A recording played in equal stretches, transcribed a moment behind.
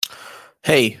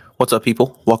Hey, what's up,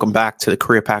 people? Welcome back to the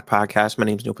Career Pack Podcast. My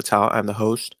name is Neil Patel. I'm the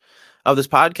host of this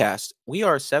podcast. We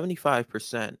are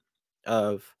 75%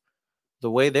 of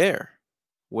the way there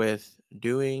with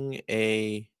doing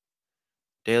a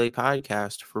daily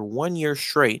podcast for 1 year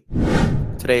straight.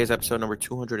 Today is episode number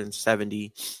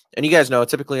 270. And you guys know,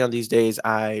 typically on these days,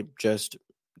 I just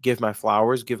give my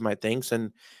flowers, give my thanks,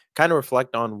 and kind of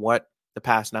reflect on what the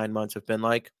past 9 months have been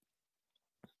like.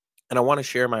 And I want to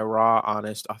share my raw,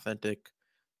 honest, authentic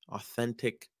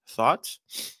thoughts.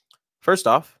 First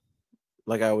off,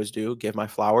 like I always do, give my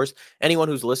flowers. Anyone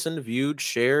who's listened, viewed,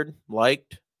 shared,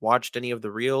 liked, watched any of the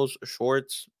reels,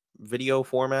 shorts, video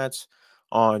formats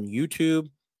on YouTube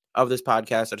of this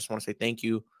podcast, I just want to say thank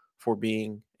you for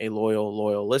being a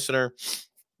loyal listener.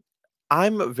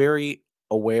 I'm very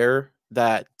aware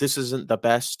that this isn't the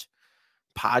best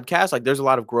podcast. Like, there's a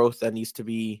lot of growth that needs to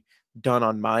be done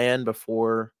on my end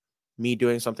before me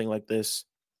doing something like this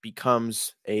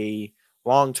becomes a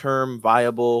long-term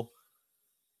viable,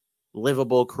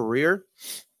 livable career.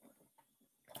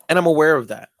 And I'm aware of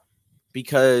that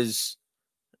because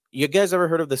you guys ever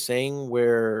heard of the saying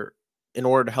where in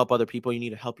order to help other people, you need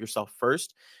to help yourself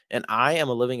first? And I am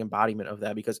a living embodiment of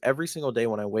that because every single day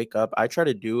when I wake up, I try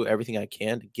to do everything I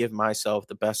can to give myself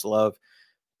the best love,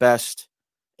 best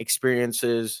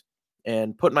experiences,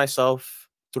 and put myself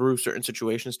through certain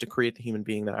situations to create the human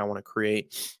being that I want to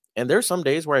create. And there's some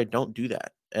days where I don't do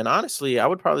that. And honestly, I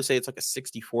would probably say it's like a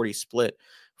 60-40 split.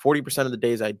 40% of the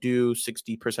days I do,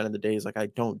 60% of the days like I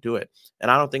don't do it. And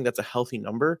I don't think that's a healthy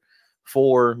number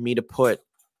for me to put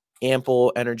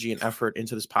ample energy and effort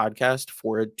into this podcast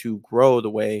for it to grow the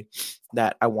way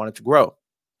that I want it to grow.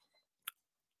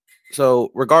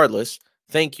 So, regardless,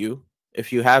 thank you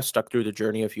if you have stuck through the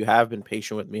journey, if you have been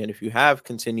patient with me, and if you have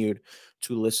continued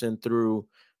to listen through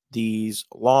these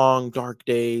long, dark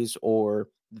days or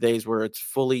days where it's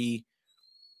fully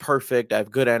perfect. I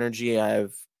have good energy. I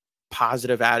have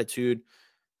positive attitude.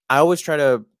 I always try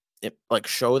to like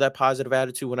show that positive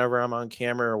attitude whenever I'm on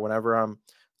camera or whenever I'm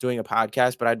doing a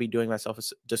podcast, but I'd be doing myself a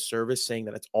disservice saying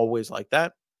that it's always like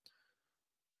that.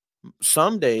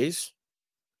 Some days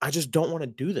I just don't want to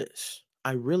do this.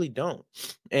 I really don't.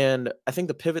 And I think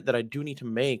the pivot that I do need to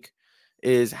make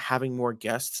is having more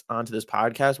guests onto this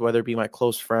podcast, whether it be my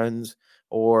close friends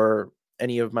or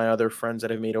any of my other friends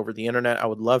that I've made over the internet. I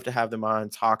would love to have them on,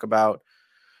 talk about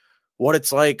what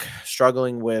it's like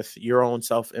struggling with your own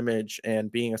self image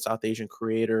and being a South Asian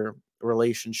creator,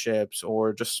 relationships,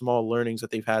 or just small learnings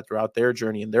that they've had throughout their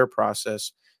journey and their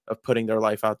process of putting their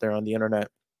life out there on the internet.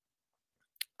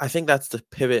 I think that's the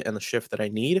pivot and the shift that I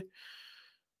need.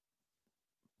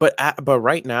 But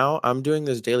right now, I'm doing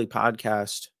this daily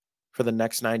podcast for the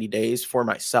next 90 days for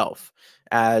myself,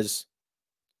 as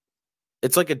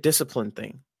it's like a discipline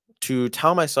thing to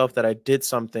tell myself that I did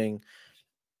something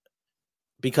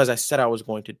because I said I was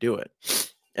going to do it.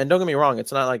 And don't get me wrong,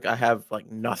 it's not like I have like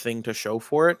nothing to show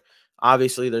for it.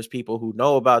 Obviously, there's people who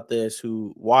know about this,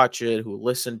 who watch it, who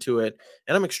listen to it,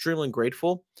 and I'm extremely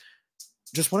grateful.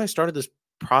 Just when I started this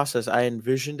process, I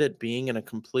envisioned it being in a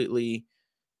completely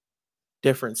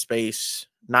different space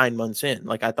 9 months in.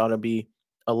 Like, I thought it'd be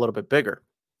a little bit bigger.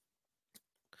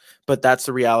 But that's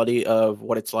the reality of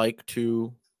what it's like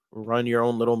to run your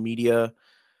own little media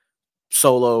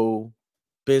solo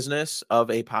business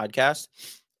of a podcast.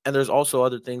 And there's also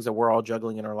other things that we're all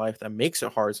juggling in our life that makes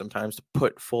it hard sometimes to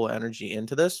put full energy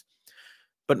into this.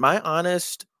 But my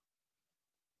honest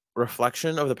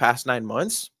reflection of the past 9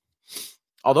 months,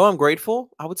 although I'm grateful,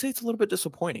 I would say it's a little bit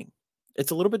disappointing. It's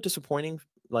a little bit disappointing,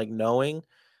 like knowing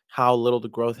how little the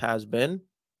growth has been.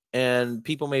 And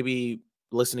people may be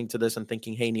listening to this and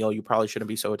thinking, hey, Neil, you probably shouldn't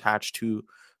be so attached to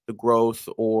the growth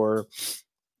or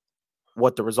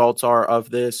what the results are of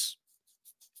this.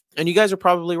 And you guys are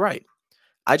probably right.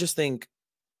 I just think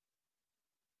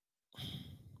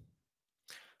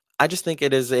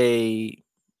it is I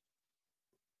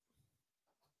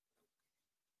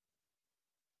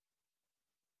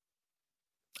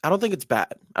don't think it's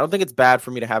bad. I don't think it's bad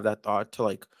for me to have that thought to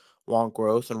like want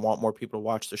growth and want more people to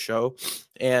watch the show.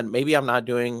 And maybe I'm not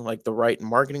doing like the right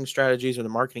marketing strategies or the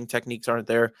marketing techniques aren't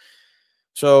there.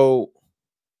 So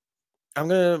I'm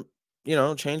going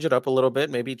to, change it up a little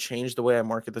bit, maybe change the way I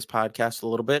market this podcast a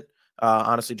little bit.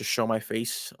 Honestly, just show my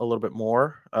face a little bit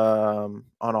more on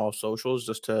all socials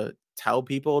just to tell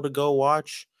people to go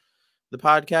watch the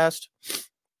podcast.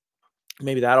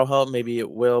 Maybe that'll help. Maybe it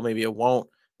will. Maybe it won't.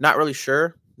 Not really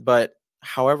sure. But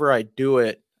however I do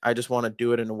it, I just want to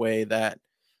do it in a way that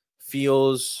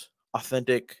feels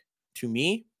authentic to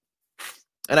me.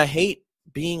 And I hate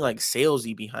being like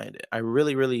salesy behind it. I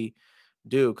really, really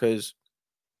do, because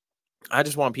I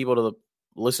just want people to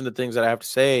listen to things that I have to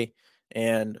say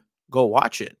and go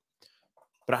watch it.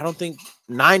 But I don't think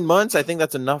 9 months, I think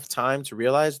that's enough time to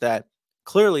realize that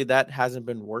clearly that hasn't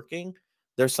been working.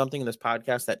 There's something in this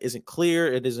podcast that isn't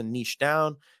clear. It isn't niche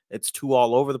down. It's too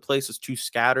all over the place. It's too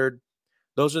scattered.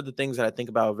 Those are the things that I think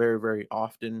about very, very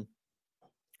often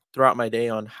throughout my day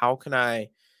on how can I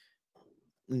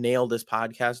nail this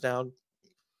podcast down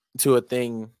to a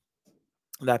thing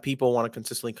that people want to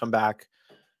consistently come back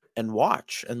and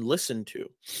watch and listen to.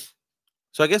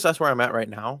 So I guess that's where I'm at right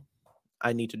now.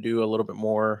 I need to do a little bit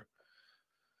more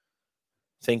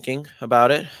thinking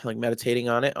about it, like meditating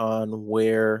on it, on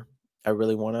where I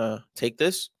really want to take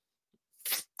this.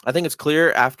 I think it's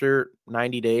clear after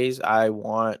 90 days, I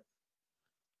want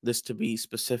this to be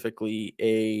specifically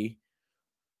a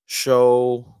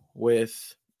show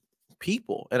with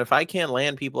people. And if I can't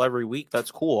land people every week,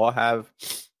 that's cool. I'll have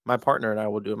my partner and I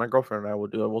will do it. My girlfriend and I will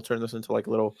do it. We'll turn this into like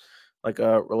a little, like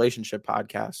a relationship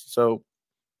podcast. So,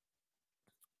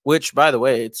 which by the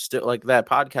way, it's still like that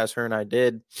podcast her and I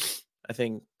did, I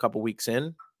think a couple weeks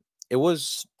in, it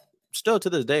was still to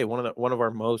this day one of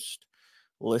our most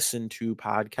listened to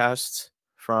podcasts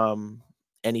from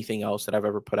anything else that I've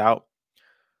ever put out.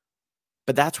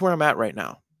 But that's where I'm at right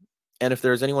now. And if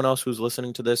there's anyone else who's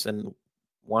listening to this and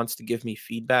wants to give me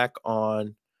feedback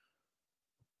on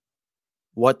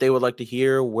what they would like to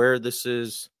hear, where this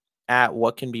is at,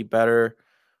 what can be better,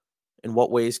 in what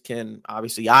ways can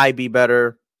obviously I be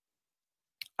better,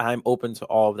 I'm open to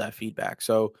all of that feedback.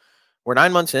 So we're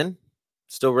 9 months in,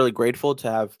 still really grateful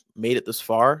to have made it this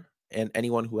far. And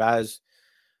anyone who has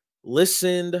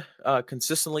listened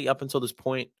consistently up until this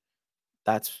point,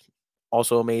 that's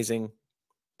also amazing.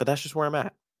 But that's just where I'm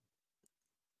at.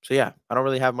 So yeah, I don't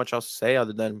really have much else to say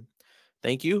other than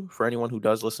thank you for anyone who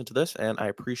does listen to this. And I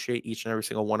appreciate each and every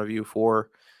single one of you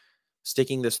for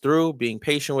sticking this through, being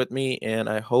patient with me. And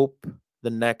I hope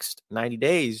the next 90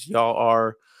 days, y'all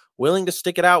are willing to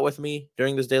stick it out with me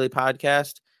during this daily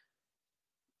podcast.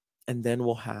 And then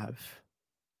we'll have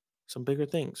some bigger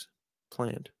things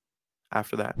planned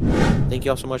after that. Thank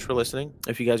you all so much for listening.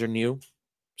 If you guys are new,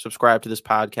 subscribe to this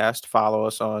podcast. Follow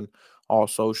us on all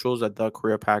socials at the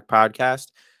Career Pack Podcast.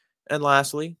 And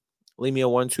lastly, leave me a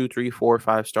 1, 2, 3, 4,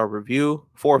 5-star review.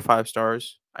 4 or 5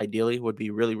 stars, ideally, would be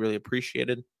really, really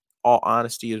appreciated. All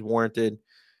honesty is warranted.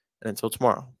 And until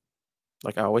tomorrow,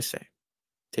 like I always say,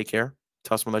 take care,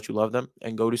 tell someone that you love them,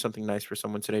 and go do something nice for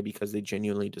someone today because they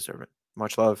genuinely deserve it.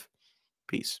 Much love.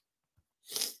 Peace.